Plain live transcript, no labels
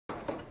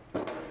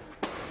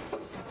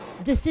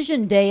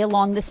Decision day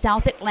along the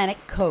South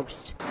Atlantic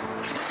coast.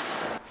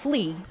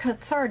 Flee.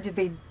 It's hard to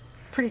be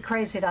pretty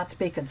crazy not to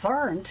be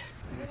concerned.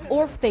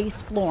 Or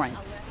face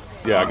Florence.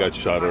 Yeah, I got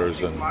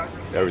shutters and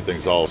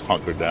everything's all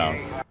hunkered down.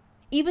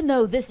 Even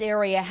though this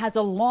area has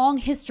a long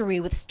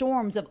history with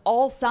storms of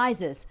all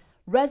sizes,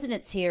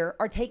 residents here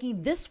are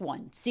taking this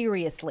one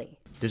seriously.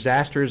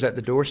 Disaster is at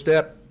the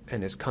doorstep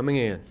and it's coming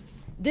in.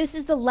 This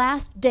is the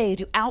last day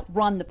to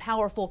outrun the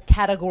powerful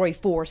Category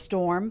 4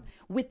 storm,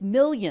 with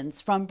millions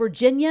from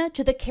Virginia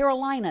to the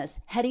Carolinas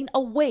heading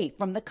away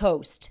from the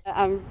coast.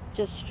 I'm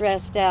just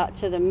stressed out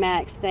to the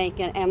max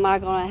thinking, am I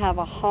going to have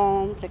a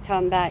home to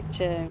come back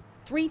to?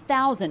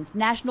 3,000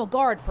 National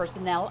Guard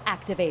personnel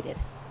activated.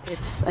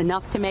 It's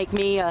enough to make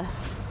me a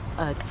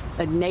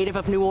native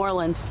of New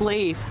Orleans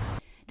leave.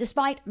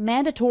 Despite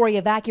mandatory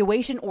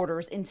evacuation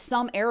orders in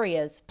some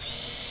areas,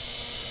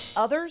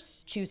 others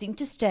choosing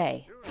to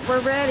stay. We're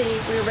ready.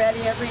 We're ready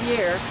every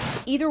year.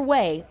 Either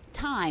way,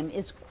 time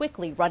is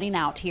quickly running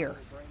out here,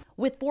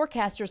 with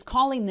forecasters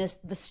calling this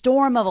the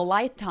storm of a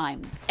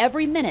lifetime.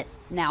 Every minute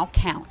now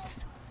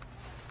counts.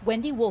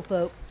 Wendy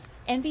Woolfolk,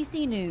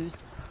 NBC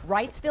News,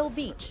 Wrightsville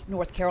Beach,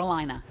 North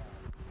Carolina.